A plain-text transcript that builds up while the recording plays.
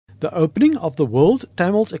The opening of the World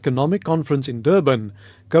Tamils Economic Conference in Durban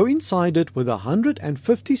coincided with the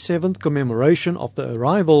 157th commemoration of the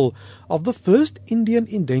arrival of the first Indian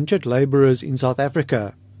indentured labourers in South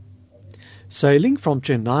Africa. Sailing from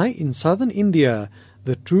Chennai in southern India,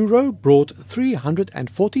 the Truro brought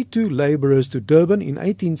 342 labourers to Durban in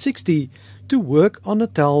 1860 to work on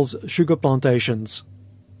Natal's sugar plantations.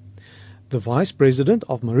 The Vice President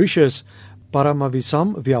of Mauritius,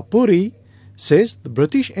 Paramavisam Viapuri, says the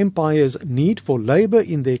British Empire's need for labour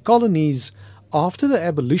in their colonies after the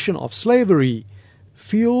abolition of slavery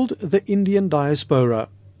fueled the Indian diaspora.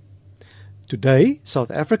 Today,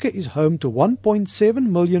 South Africa is home to 1.7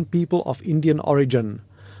 million people of Indian origin,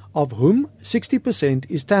 of whom 60%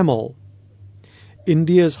 is Tamil.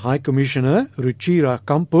 India's High Commissioner, Ruchira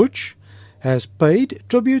Kampuch, has paid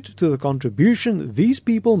tribute to the contribution these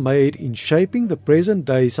people made in shaping the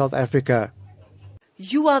present-day South Africa.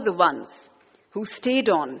 You are the ones who stayed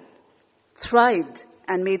on, thrived,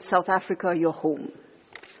 and made South Africa your home.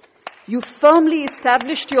 You firmly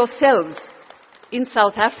established yourselves in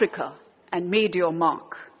South Africa and made your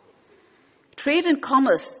mark. Trade and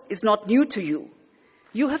commerce is not new to you.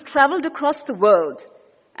 You have traveled across the world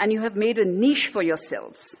and you have made a niche for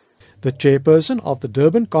yourselves. The chairperson of the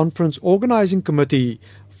Durban Conference Organising Committee,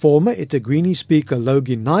 former eThekwini speaker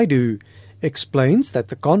Logie Naidu, explains that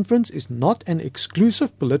the conference is not an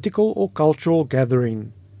exclusive political or cultural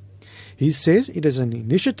gathering. He says it is an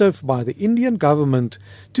initiative by the Indian government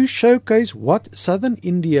to showcase what southern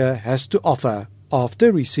India has to offer.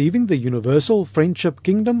 After receiving the Universal Friendship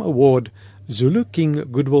Kingdom Award, Zulu King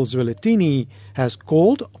Goodwill Zwelithini has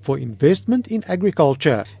called for investment in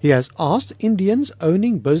agriculture. He has asked Indians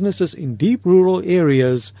owning businesses in deep rural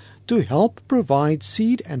areas to help provide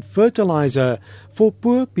seed and fertilizer for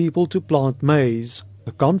poor people to plant maize.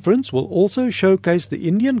 The conference will also showcase the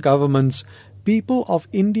Indian government's People of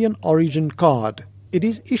Indian Origin card. It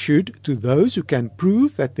is issued to those who can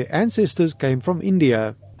prove that their ancestors came from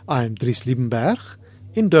India. I am Dries Liebenberg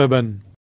in Durban.